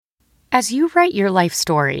As you write your life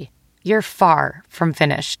story, you're far from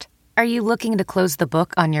finished. Are you looking to close the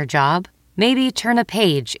book on your job? Maybe turn a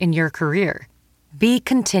page in your career? Be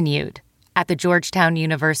continued at the Georgetown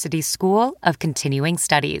University School of Continuing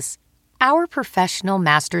Studies. Our professional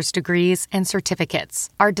master's degrees and certificates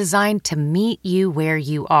are designed to meet you where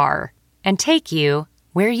you are and take you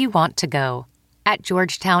where you want to go. At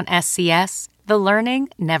Georgetown SCS, the learning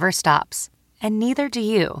never stops, and neither do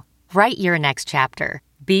you. Write your next chapter.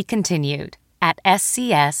 Be continued at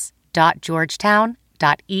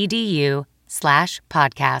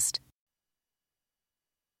scs.georgetown.edu/podcast.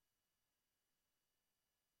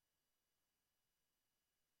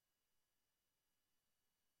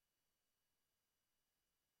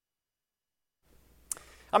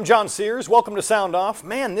 I'm John Sears. Welcome to Sound Off.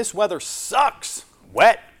 Man, this weather sucks.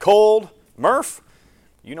 Wet, cold. Murph,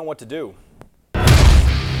 you know what to do.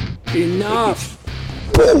 Enough.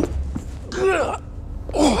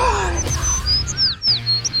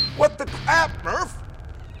 What the crap, Murph?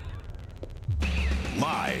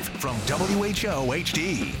 Live from WHO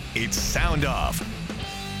HD, it's Sound Off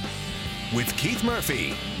with Keith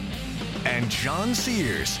Murphy and John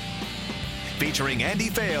Sears, featuring Andy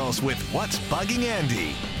Fales with What's Bugging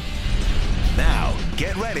Andy. Now,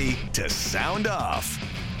 get ready to sound off.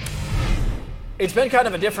 It's been kind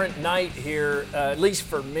of a different night here, at least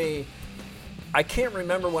for me. I can't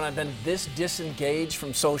remember when I've been this disengaged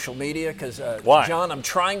from social media because, Why? John, I'm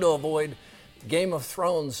trying to avoid Game of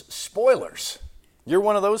Thrones spoilers. You're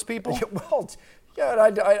one of those people? Well, yeah,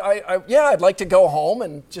 I'd like to go home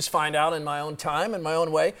and just find out in my own time, in my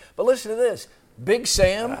own way. But listen to this. Big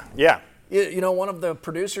Sam, Yeah. you know, one of the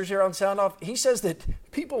producers here on Sound Off, he says that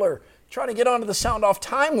people are trying to get onto the Sound Off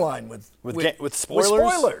timeline with spoilers? With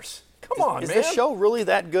spoilers. Come on, Is man. this show really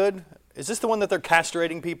that good? Is this the one that they're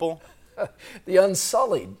castrating people? The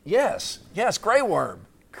Unsullied. Yes, Grey Worm.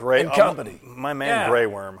 Grey and company. My man, Yeah. Grey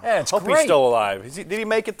Worm. Yeah, it's Hope great. he's still alive. Did he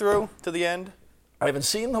make it through to the end? I haven't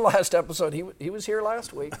seen the last episode. He was here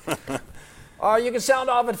last week. You can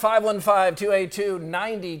sound off at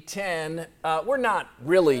 515-282-9010. We're not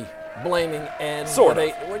really blaming Ed. Sort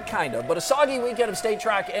of. We're kind of. But a soggy weekend of state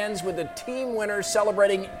track ends with the team winners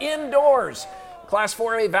celebrating indoors. Class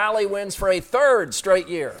 4A Valley wins for a third straight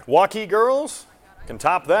year. Waukee girls can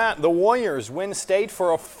top that. The Warriors win state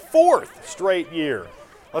for a fourth straight year.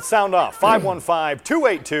 Let's sound off.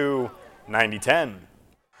 515-282-9010.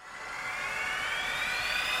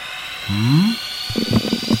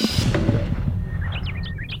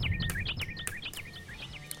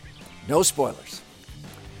 No spoilers.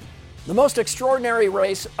 The most extraordinary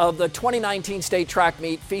race of the 2019 state track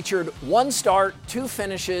meet featured one start, two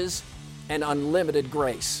finishes, and unlimited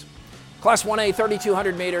grace. Class 1A,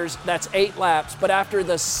 3,200 meters, that's 8 laps, but after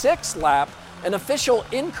the 6th lap, an official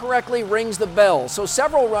incorrectly rings the bell, so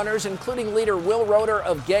several runners, including leader Will Roeder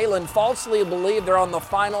of Galen, falsely believe they're on the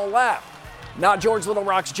final lap. Not George Little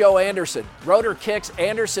Rock's Joe Anderson. Roeder kicks,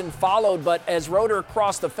 Anderson followed, but as Roeder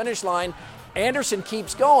crossed the finish line, Anderson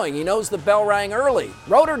keeps going. He knows the bell rang early.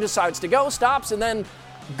 Roeder decides to go, stops, and then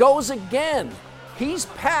goes again. He's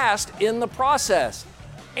passed in the process.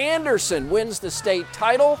 Anderson wins the state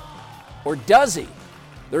title, or does he?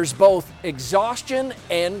 There's both exhaustion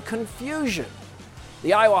and confusion.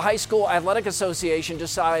 The Iowa High School Athletic Association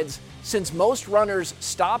decides since most runners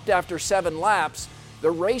stopped after 7 laps,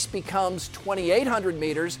 the race becomes 2,800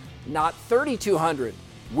 meters, not 3,200.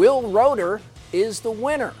 Will Roeder is the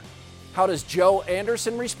winner. How does Joe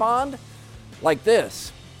Anderson respond? Like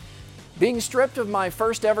this. Being stripped of my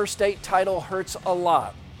first ever state title hurts a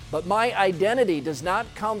lot, but my identity does not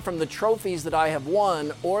come from the trophies that I have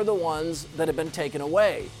won or the ones that have been taken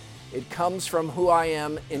away. It comes from who I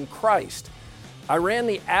am in Christ. I ran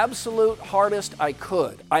the absolute hardest I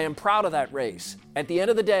could. I am proud of that race. At the end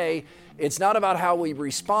of the day, it's not about how we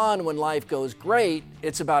respond when life goes great,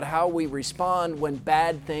 it's about how we respond when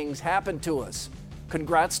bad things happen to us.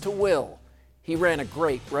 Congrats to Will. He ran a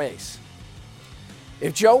great race.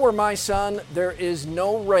 If Joe were my son, there is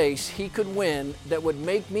no race he could win that would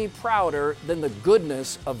make me prouder than the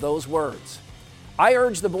goodness of those words. I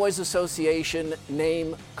urge the Boys Association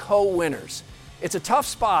name co-winners. It's a tough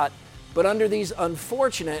spot, but under these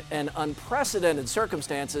unfortunate and unprecedented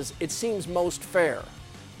circumstances, it seems most fair.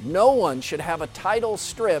 No one should have a title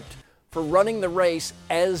stripped for running the race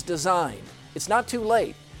as designed. It's not too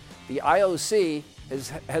late. The IOC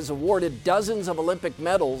has awarded dozens of Olympic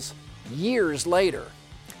medals years later.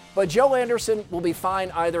 But Joe Anderson will be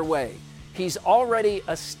fine either way. He's already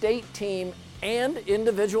a state team and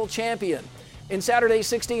individual champion. In Saturday's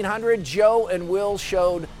 1600, Joe and Will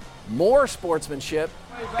showed more sportsmanship,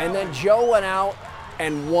 and then Joe went out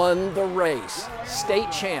and won the race.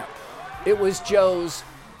 State champ. It was Joe's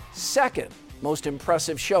second most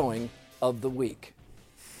impressive showing of the week.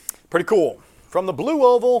 Pretty cool. From the Blue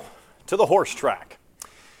Oval to the horse track.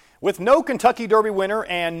 With no Kentucky Derby winner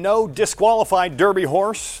and no disqualified Derby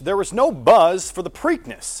horse, there was no buzz for the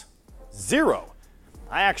Preakness. Zero.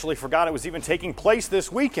 I actually forgot it was even taking place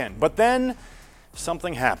this weekend. But then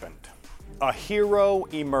something happened. A hero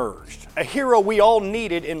emerged. A hero we all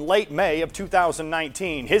needed in late May of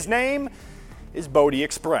 2019. His name is Bodie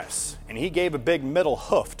Express, and he gave a big middle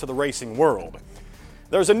hoof to the racing world.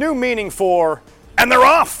 There's a new meaning for, and they're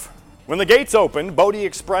off. When the gates opened, Bodie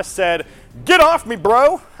Express said, "Get off me,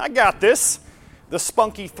 bro. I got this." The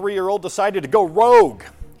spunky 3-year-old decided to go rogue.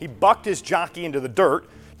 He bucked his jockey into the dirt,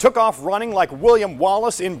 took off running like William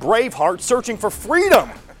Wallace in Braveheart, searching for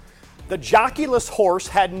freedom. The jockeyless horse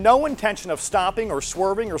had no intention of stopping or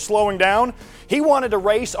swerving or slowing down. He wanted to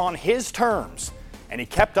race on his terms, and he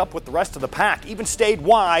kept up with the rest of the pack, even stayed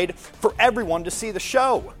wide for everyone to see the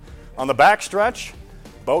show. On the backstretch,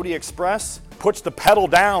 Bodie Express puts the pedal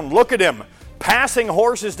down. Look at him, passing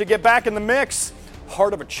horses to get back in the mix.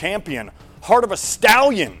 Heart of a champion, heart of a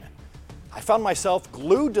stallion. I found myself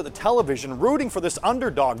glued to the television rooting for this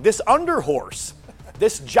underdog, this underhorse,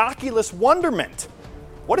 this jockeyless wonderment.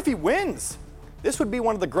 What if he wins? This would be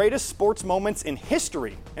one of the greatest sports moments in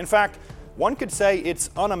history. In fact, one could say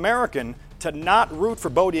it's un-American to not root for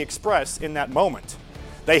Bodie Express in that moment.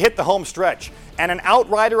 They hit the home stretch, and an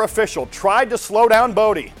outrider official tried to slow down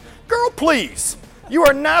Bodie. "Girl, please, you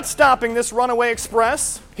are not stopping this runaway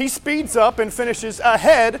express." He speeds up and finishes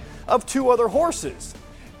ahead of 2 other horses.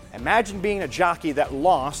 Imagine being a jockey that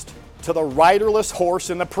lost to the riderless horse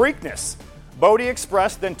in the Preakness. Bodie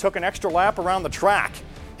Express then took an extra lap around the track,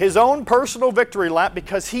 his own personal victory lap,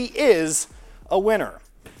 because he is a winner.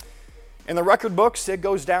 In the record books, it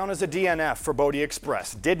goes down as a DNF for Bodie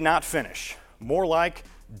Express. Did not finish. More like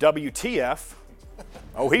WTF.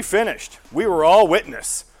 Oh, he finished. We were all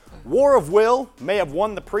witness. War of Will may have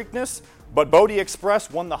won the Preakness, but Bodie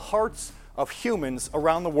Express won the hearts of humans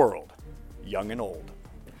around the world, young and old.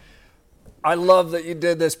 I love that you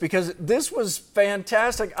did this because this was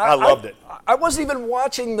fantastic. I loved it. I wasn't even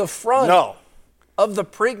watching the front of the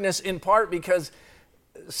Preakness, in part because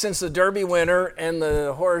since the Derby winner and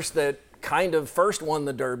the horse that kind of first won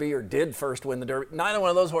the Derby or did first win the Derby, neither one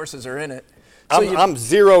of those horses are in it. So I'm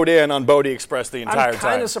zeroed in on Bodie Express the entire time. I'm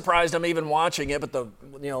kind of surprised I'm even watching it, but the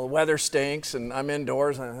weather stinks and I'm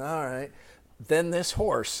indoors. And all right. Then this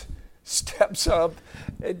horse steps up.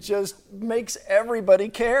 It just makes everybody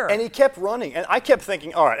care. And he kept running. And I kept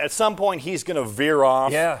thinking, all right, at some point he's going to veer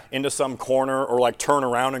off into some corner or like turn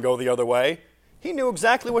around and go the other way. He knew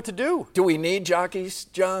exactly what to do. Do we need jockeys,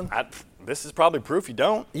 John? This is probably proof you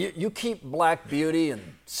don't. You keep Black Beauty and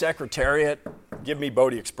Secretariat. Give me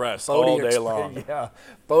Bodie Express all day long. Yeah,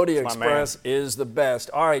 Bodie Express is the best.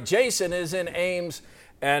 All right, Jason is in Ames,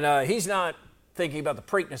 and he's not thinking about the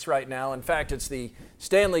Preakness right now. In fact, it's the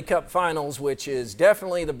Stanley Cup Finals, which is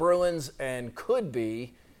definitely the Bruins and could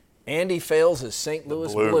be Andy Fales' St.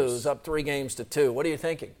 Louis Blues up 3-2. What are you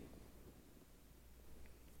thinking?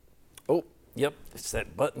 Oh, yep, it's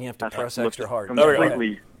that button you have to press extra hard.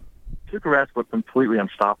 Tuukka Rask looked completely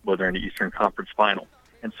unstoppable during the Eastern Conference Final.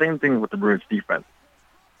 And same thing with the Bruins defense.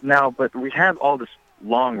 Now, but we have all this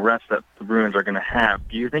long rest that the Bruins are going to have.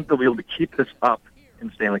 Do you think they'll be able to keep this up in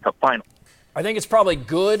the Stanley Cup Final? I think it's probably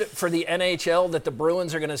good for the NHL that the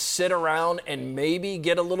Bruins are going to sit around and maybe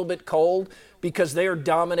get a little bit cold because they are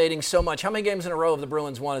dominating so much. How many games in a row have the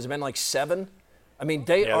Bruins won? Has it been like 7? I mean,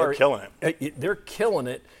 they're killing it. They're killing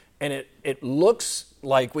it, and it looks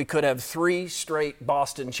like we could have 3 straight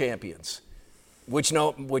Boston champions, which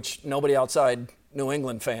nobody outside New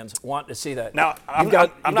England fans want to see that. Now, I'm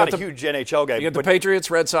not a huge NHL guy. You got the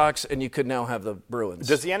Patriots, Red Sox, and you could now have the Bruins.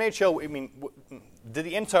 Does the NHL, do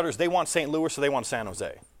the insiders, they want St. Louis or they want San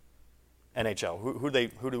Jose? NHL,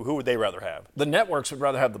 who would they rather have? The networks would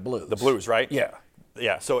rather have the Blues. The Blues, right? Yeah.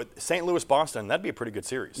 Yeah, so St. Louis, Boston, that'd be a pretty good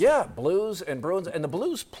series. Yeah, Blues and Bruins. And the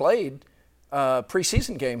Blues played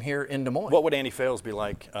preseason game here in Des Moines. What would Andy Fales be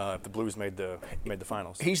like if the Blues made the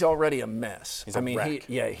finals? He's already a mess. He's a wreck.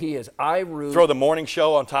 He is. Throw the morning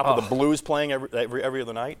show on top of the Blues playing every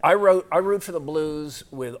other night. I root for the Blues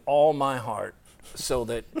with all my heart, so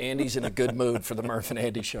that Andy's in a good mood for the Murph and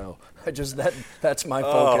Andy show. That's my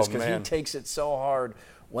focus because he takes it so hard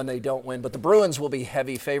when they don't win. But the Bruins will be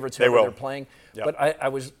heavy favorites whoever they're playing. Yep. But I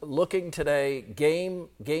was looking today. Game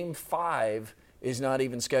 5 is not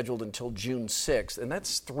even scheduled until June 6th, and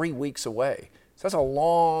that's 3 weeks away. So that's a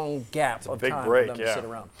long gap of time for them to sit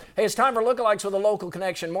around. Hey, it's time for Lookalikes with a Local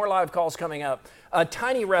Connection. More live calls coming up.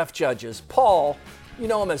 Tiny Ref Judges. Paul, you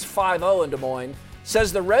know him as 5-0 in Des Moines.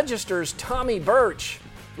 says the Register's Tommy Birch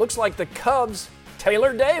looks like the Cubs'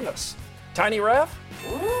 Taylor Davis. Tiny Ref?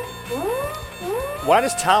 Why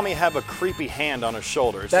does Tommy have a creepy hand on his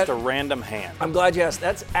shoulder? It's just a random hand. I'm glad you asked.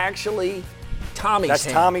 That's actually Tommy's hand. That's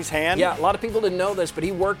Tommy's hand? Yeah, a lot of people didn't know this, but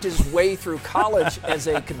he worked his way through college as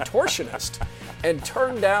a contortionist and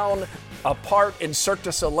turned down a part in Cirque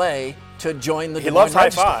du Soleil to join the He Des loves Moines high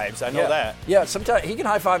Register. fives. I know that. Yeah, sometimes he can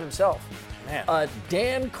high five himself. Man.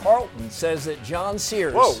 Dan Carlton says that John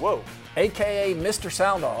Sears, Whoa. a.k.a. Mr.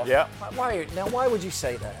 Soundoff. Yeah. Why would you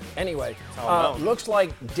say that? Anyway, Oh, no. looks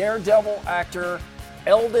like Daredevil actor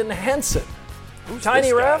Eldon Henson. Who's Tiny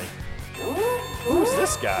this Ref? guy? Who's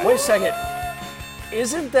this guy? Wait a second.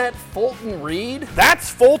 Isn't that Fulton Reed? That's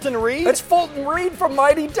Fulton Reed? That's Fulton Reed from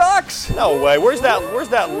Mighty Ducks. No way. Where's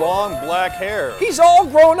that long black hair? He's all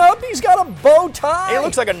grown up. He's got a bow tie. He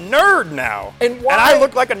looks like a nerd now. And why- I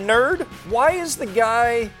look like a nerd? Why is the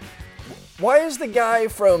guy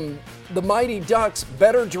from the Mighty Ducks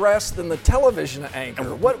better dressed than the television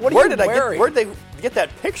anchor? What are you wearing? Where'd they get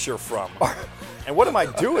that picture from? And what am I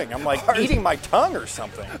doing? I'm like eating my tongue or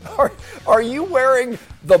something. Are you wearing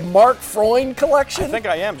the Mark Freund collection? I think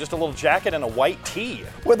I am. Just a little jacket and a white tee.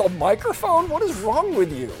 With a microphone? What is wrong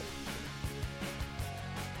with you?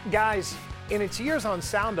 Guys, in its years on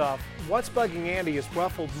Sound Off, What's Bugging Andy has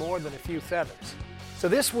ruffled more than a few feathers. So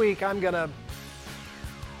this week I'm gonna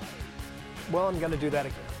do that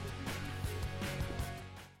again.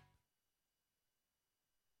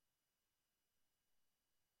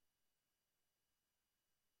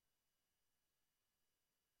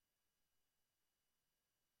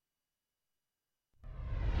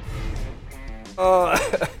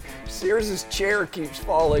 Sears' chair keeps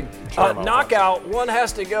falling. Knockout, one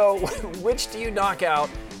has to go. Which do you knock out?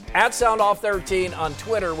 At SoundOff13 on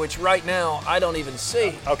Twitter, which right now I don't even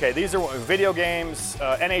see. Okay, these are video games,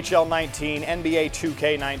 NHL 19, NBA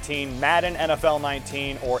 2K 19, Madden NFL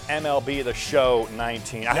 19, or MLB The Show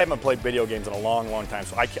 19. I haven't played video games in a long, long time,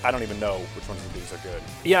 so I don't even know which ones of these are good.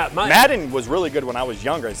 Yeah, Madden was really good when I was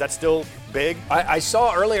younger. Is that still big? I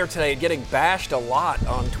saw earlier today getting bashed a lot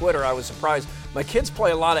on Twitter. I was surprised. My kids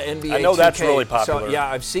play a lot of NBA 2K. I know that's really popular. So, yeah,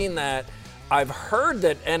 I've seen that. I've heard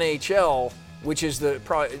that NHL, which is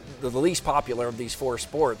probably the least popular of these four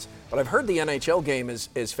sports, but I've heard the NHL game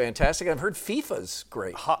is fantastic. I've heard FIFA's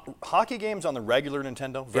great. Hockey games on the regular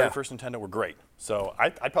Nintendo, first Nintendo, were great. So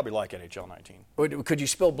I'd probably like NHL 19. Could you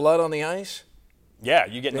spill blood on the ice? Yeah,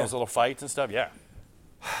 you get in those little fights and stuff, yeah.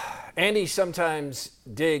 Andy sometimes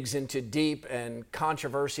digs into deep and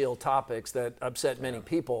controversial topics that upset many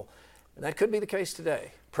people, and that could be the case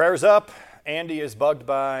today. Prayers up. Andy is bugged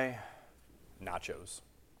by nachos.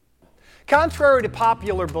 Contrary to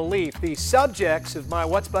popular belief, the subjects of my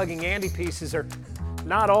What's Bugging Andy pieces are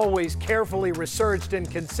not always carefully researched and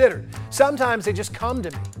considered. Sometimes they just come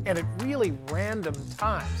to me, and at really random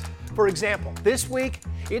times. For example, this week,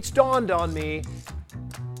 it's dawned on me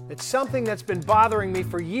that something that's been bothering me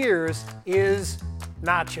for years is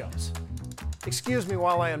nachos. Excuse me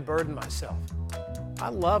while I unburden myself. I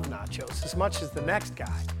love nachos as much as the next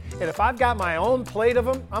guy. And if I've got my own plate of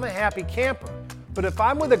them, I'm a happy camper. But if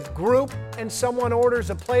I'm with a group and someone orders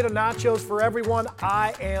a plate of nachos for everyone,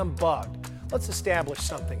 I am bugged. Let's establish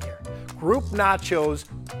something here. Group nachos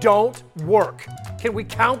don't work. Can we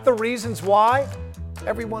count the reasons why?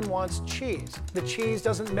 Everyone wants cheese. The cheese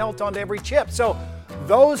doesn't melt onto every chip. So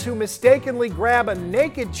those who mistakenly grab a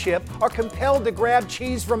naked chip are compelled to grab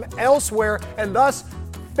cheese from elsewhere and thus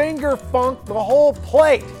finger funk the whole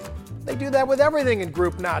plate. They do that with everything in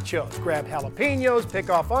group nachos. Grab jalapenos, pick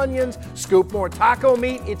off onions, scoop more taco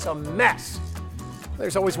meat. It's a mess.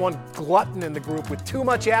 There's always one glutton in the group with too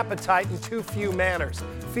much appetite and too few manners.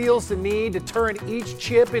 Feels the need to turn each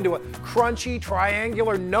chip into a crunchy,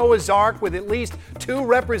 triangular Noah's Ark with at least 2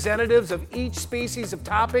 representatives of each species of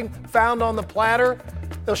topping found on the platter.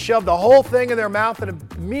 They'll shove the whole thing in their mouth and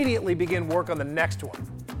immediately begin work on the next one.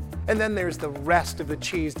 And then there's the rest of the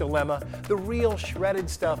cheese dilemma. The real shredded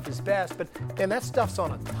stuff is best, but that stuff's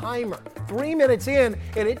on a timer. 3 minutes in,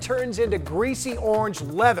 and it turns into greasy orange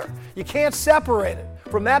leather. You can't separate it.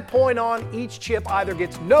 From that point on, each chip either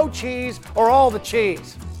gets no cheese or all the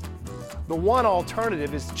cheese. The one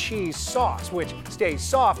alternative is cheese sauce, which stays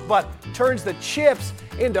soft but turns the chips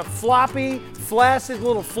into floppy, flaccid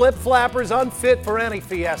little flip-flappers unfit for any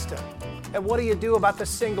fiesta. And what do you do about the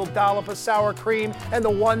single dollop of sour cream and the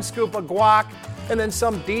 1 scoop of guac and then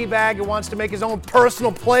some D-bag who wants to make his own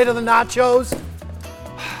personal plate of the nachos?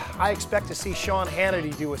 I expect to see Sean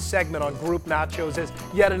Hannity do a segment on group nachos as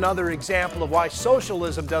yet another example of why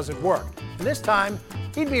socialism doesn't work. And this time,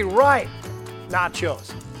 he'd be right.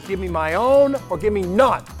 Nachos. Give me my own or give me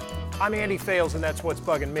none. I'm Andy Fales, and that's what's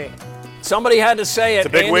bugging me. Somebody had to say it. It's a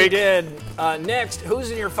big Andy week. did. Next, who's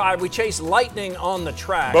in your 5? We chase lightning on the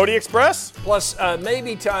track. Bodie Express? Plus,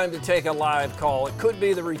 maybe time to take a live call. It could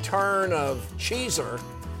be the return of Cheeser.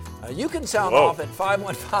 You can sound off at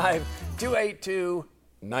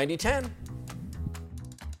 515-282-9010.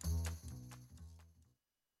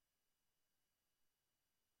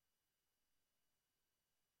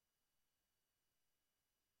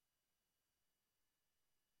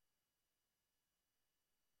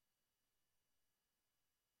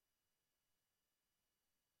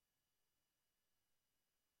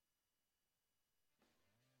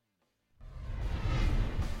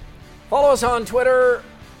 Follow us on Twitter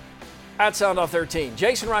at SoundOff13.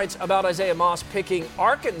 Jason writes about Isaiah Moss picking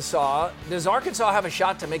Arkansas. Does Arkansas have a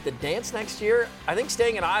shot to make the dance next year? I think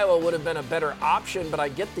staying in Iowa would have been a better option, but I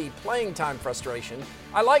get the playing time frustration.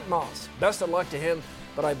 I like Moss. Best of luck to him,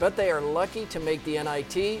 but I bet they are lucky to make the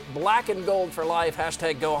NIT. Black and gold for life.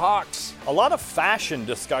 Hashtag Go Hawks. A lot of fashion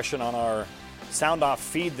discussion on our Sound Off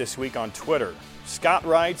feed this week on Twitter. Scott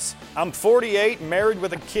writes, I'm 48, married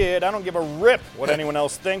with a kid. I don't give a rip what anyone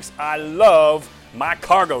else thinks. I love my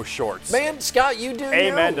cargo shorts. Man, Scott, you do.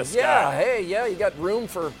 Amen you. to Scott. Yeah, hey, yeah, you got room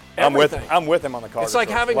for everything. I'm with him on the cargo It's like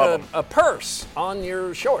shorts. having Love 'em. a purse on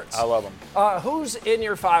your shorts. I love them. Who's in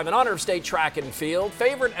your 5 in honor of state track and field?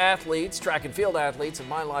 Favorite athletes, track and field athletes of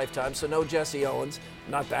my lifetime, so no Jesse Owens,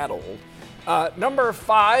 not that old. Number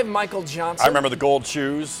 5, Michael Johnson. I remember the gold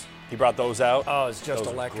shoes. He brought those out. Oh, it's just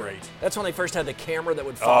Those are electric. great. That's when they first had the camera that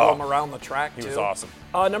would follow him around the track, too. He was awesome.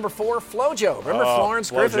 Number 4, FloJo. Remember Florence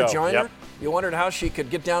Flo Griffith Jo, Joyner? yep. You wondered how she could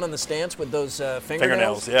get down in the stance with those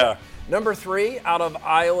Fingernails, yeah. Number 3, out of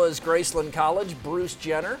Iowa's Graceland College, Bruce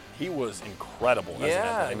Jenner. He was incredible.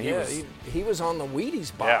 Yeah, I mean, yeah. He was, He was on the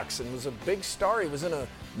Wheaties box and was a big star. He was in a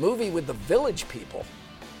movie with the Village People.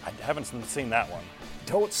 I haven't seen that one.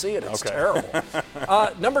 Don't see it. It's Okay. terrible.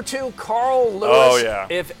 Number 2, Carl Lewis. Oh, yeah.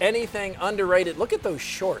 If anything, underrated. Look at those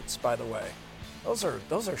shorts, by the way. Those are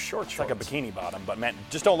short shorts. Like a bikini bottom, but man,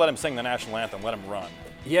 just don't let him sing the national anthem. Let him run.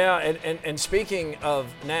 Yeah, and speaking of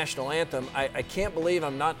national anthem, I can't believe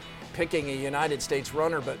I'm not picking a United States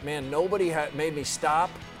runner, but man, nobody made me stop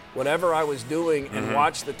whatever I was doing and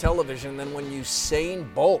watch the television than when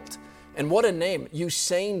Usain Bolt. And what a name,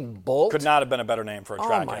 Usain Bolt. Could not have been a better name for a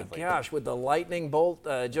track Oh my athlete. gosh, with the lightning bolt,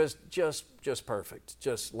 just perfect.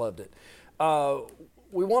 Just loved it.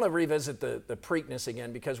 We want to revisit the Preakness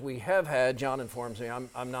again because we have had, John informs me,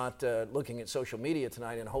 I'm not looking at social media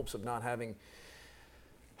tonight in hopes of not having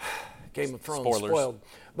Game of Thrones Spoilers. spoiled.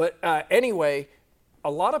 But anyway,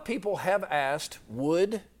 a lot of people have asked,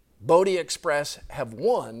 would Bodie Express have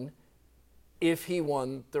won if he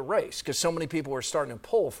won the race? Because so many people were starting to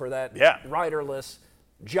pull for that riderless,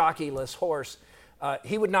 jockeyless horse.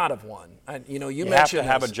 He would not have won. You have mentioned to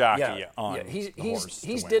have this. a jockey on He's the horse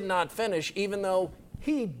to win. did not finish, even though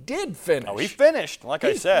he did finish. Oh, he finished, like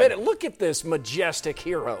I He said. finished. Look at this majestic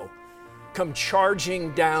hero come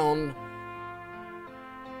charging down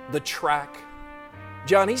the track.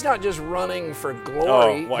 John, he's not just running for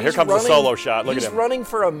glory. Oh, well, here He's comes the running- solo shot. Look at He's him. running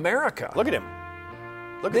for America. Look at him.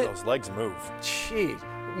 Look at those legs move. Jeez.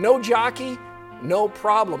 No jockey, no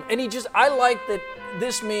problem. And I like that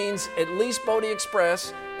this means at least Bodie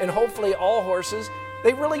Express and hopefully all horses,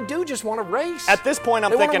 they really do just want to race. At this point,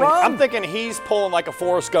 They wanna run. I'm thinking he's pulling like a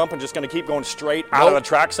Forrest Gump and just going to keep going straight out of the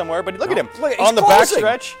track somewhere. But look at him Look, he's on the closing.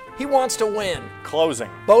 backstretch, He wants to win. closing.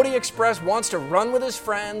 Bodie Express wants to run with his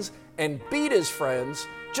friends and beat his friends,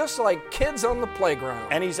 just like kids on the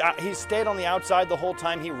playground. And he's stayed on the outside the whole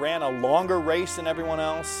time. He ran a longer race than everyone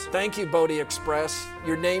else. Thank you, Bodie Express.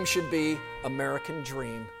 Your name should be American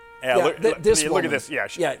Dream. Yeah, look at woman. this.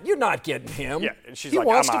 Yeah, you're not getting him. Yeah, she's he like,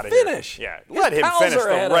 wants I'm to outta here. finish. Yeah, His let him pals finish are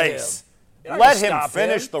ahead the of race. him. You're not Let gonna him stop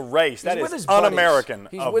finish him. the race. That He's with is his buddies. un-American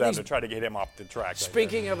He's of with them his- to try to get him off the track.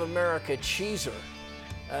 Speaking of America, Cheeser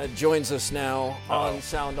joins us now on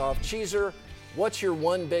Sound Off. Cheeser, what's your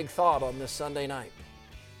one big thought on this Sunday night?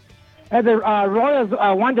 The Royals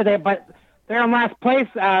won today, but they're in last place.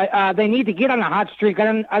 They need to get on a hot streak. I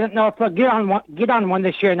don't know if they'll get on one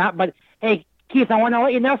this year or not. But hey, Keith, I want to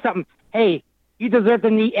let you know something. Hey, you deserve the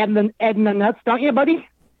knee and the nuts, don't you, buddy?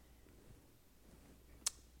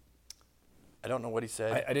 I don't know what he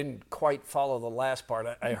said. I didn't quite follow the last part.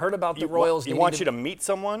 I heard about the You Royals. He wants you to meet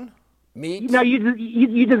someone? meet. No,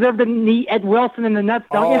 you deserve the knee Ed Wilson in the nuts,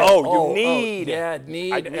 don't you? Oh, you need.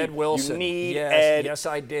 Ed Wilson. You need yes, Ed yes,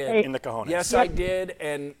 I did. in the cojones. Yes, I did,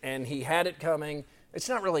 and he had it coming. It's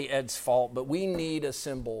not really Ed's fault, but we need a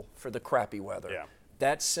symbol for the crappy weather. Yeah.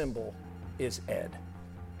 That symbol is Ed.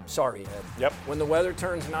 Sorry, Ed. Yep. When the weather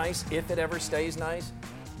turns nice, if it ever stays nice,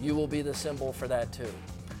 you will be the symbol for that too.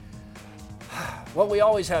 Well, we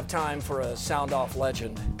always have time for a sound-off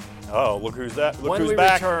legend. Oh, look who's that. Look when who's we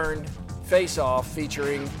back. return, Face Off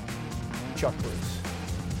featuring Chuck Bruce.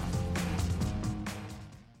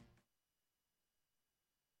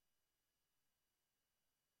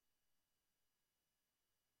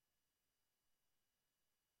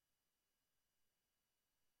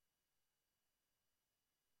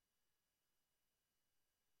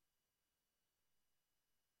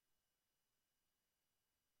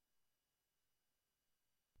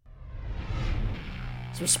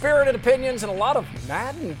 Some spirited opinions and a lot of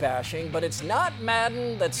Madden bashing, but it's not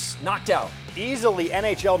Madden that's knocked out. Easily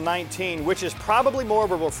NHL 19, which is probably more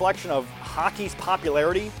of a reflection of hockey's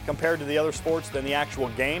popularity compared to the other sports than the actual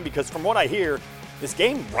game, because from what I hear, this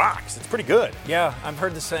game rocks. It's pretty good. Yeah, I've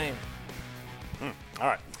heard the same. All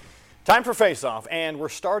right. Time for face-off, and we're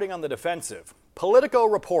starting on the defensive. Politico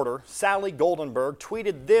reporter Sally Goldenberg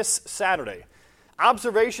tweeted this Saturday.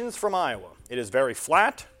 Observations from Iowa. It is very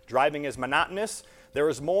flat. Driving is monotonous. There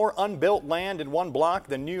is more unbuilt land in one block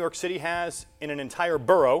than New York City has in an entire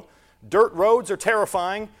borough. Dirt roads are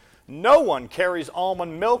terrifying. No one carries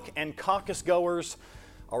almond milk, and caucus goers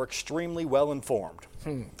are extremely well informed.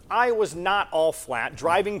 Iowa's not all flat.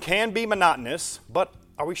 Driving can be monotonous, but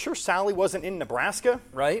are we sure Sally wasn't in Nebraska?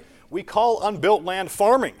 Right. We call unbuilt land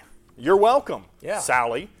farming. You're welcome, Yeah.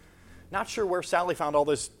 Sally. Not sure where Sally found all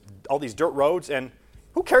these dirt roads, and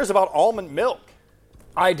who cares about almond milk?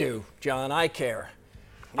 I do, John. I care.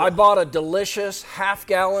 I bought a delicious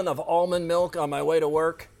half-gallon of almond milk on my way to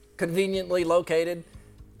work, conveniently located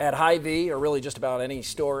at Hy-Vee, or really just about any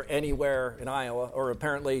store anywhere in Iowa, or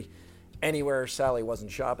apparently anywhere Sally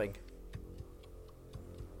wasn't shopping.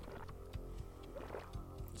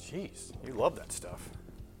 Jeez, you love that stuff.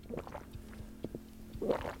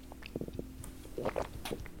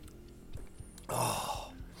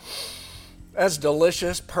 Oh, that's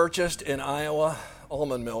delicious, purchased in Iowa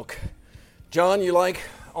almond milk. John, you like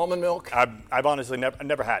almond milk? I've honestly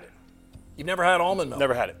never had it. You've never had almond milk?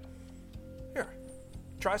 Never had it. Here,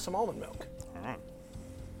 try some almond milk.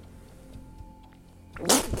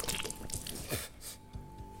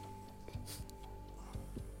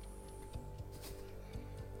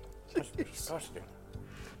 That's disgusting.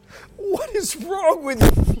 What is wrong with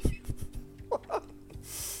you?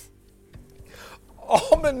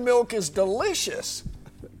 Almond milk is delicious.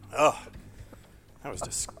 Ugh, that was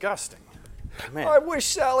disgusting. Man, I wish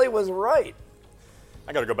Sally was right.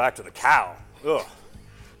 I got to go back to the cow. Ugh.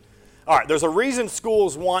 All right, there's a reason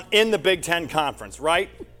schools want in the Big Ten Conference, right?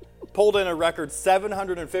 Pulled in a record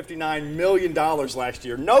 $759 million last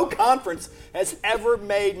year. No conference has ever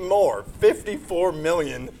made more, $54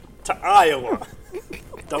 million to Iowa.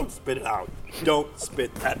 Don't spit it out. Don't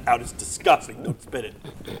spit that out. It's disgusting. Don't spit it.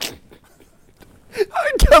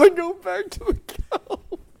 I gotta go back to the cow.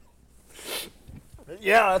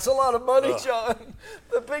 Yeah, that's a lot of money, John.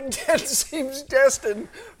 The Big Ten seems destined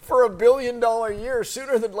for $1 billion year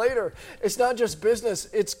sooner than later. It's not just business,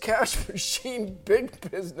 it's cash machine big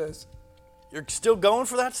business. You're still going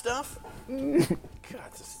for that stuff? God,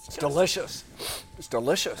 It's delicious. It's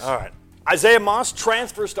delicious. All right. Isaiah Moss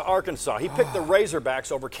transfers to Arkansas. He picked the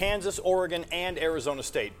Razorbacks over Kansas, Oregon, and Arizona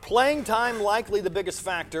State. Playing time likely the biggest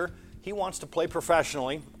factor. He wants to play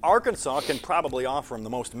professionally. Arkansas can probably offer him the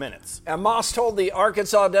most minutes. And Moss told the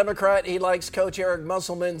Arkansas Democrat he likes Coach Eric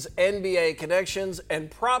Musselman's NBA connections, and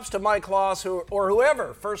props to Mike Loss or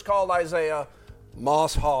whoever first called Isaiah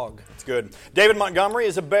Moss Hog. That's good. David Montgomery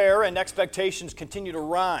is a Bear, and expectations continue to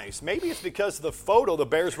rise. Maybe it's because of the photo the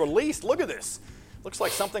Bears released. Look at this. Looks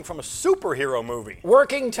like something from a superhero movie.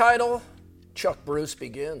 Working title, Chuck Bruce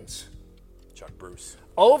begins. Chuck Bruce.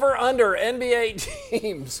 Over under NBA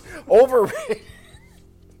teams. Overrated.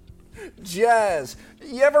 Jazz.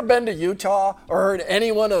 You ever been to Utah or heard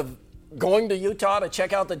anyone of going to Utah to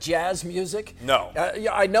check out the jazz music? No.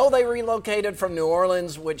 I know they relocated from New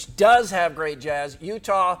Orleans, which does have great jazz.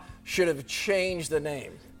 Utah should have changed the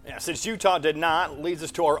name. Yeah, since Utah did not, leads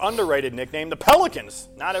us to our underrated nickname, the Pelicans.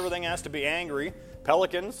 Not everything has to be angry.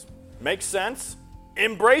 Pelicans, makes sense.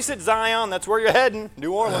 Embrace it, Zion. That's where you're heading,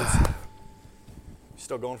 New Orleans.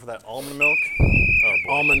 Still going for that almond milk? Oh,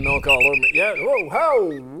 boy. Almond milk all over me. Yeah,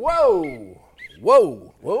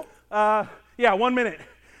 whoa. Yeah, 1 minute.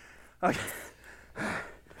 I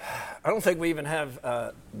don't think we even have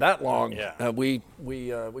that long. Yeah. We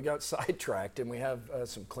got sidetracked, and we have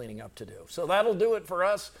some cleaning up to do. So that'll do it for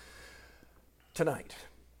us tonight.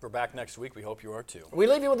 We're back next week. We hope you are too. We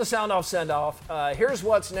leave you with the sound-off send-off. Here's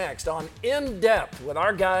what's next on In Depth with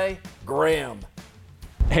our guy, Graham.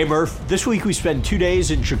 Hey Murph, this week we spent 2 days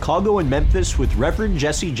in Chicago and Memphis with Reverend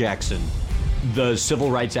Jesse Jackson. The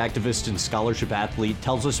civil rights activist and scholarship athlete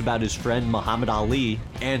tells us about his friend Muhammad Ali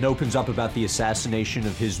and opens up about the assassination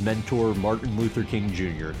of his mentor Martin Luther King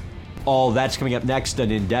Jr. All that's coming up next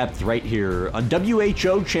and in depth right here on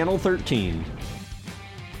WHO Channel 13.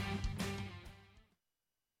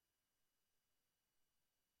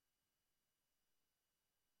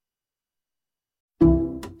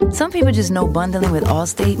 Some people just know bundling with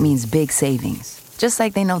Allstate means big savings. Just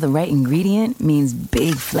like they know the right ingredient means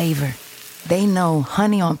big flavor. They know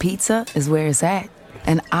honey on pizza is where it's at.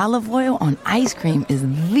 And olive oil on ice cream is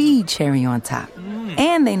the cherry on top.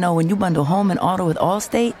 And they know when you bundle home and auto with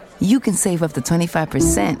Allstate, you can save up to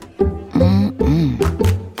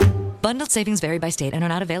 25%. Bundled savings vary by state and are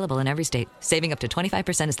not available in every state. Saving up to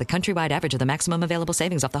 25% is the countrywide average of the maximum available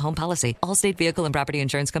savings off the home policy. Allstate Vehicle and Property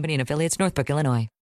Insurance Company and affiliates, Northbrook, Illinois.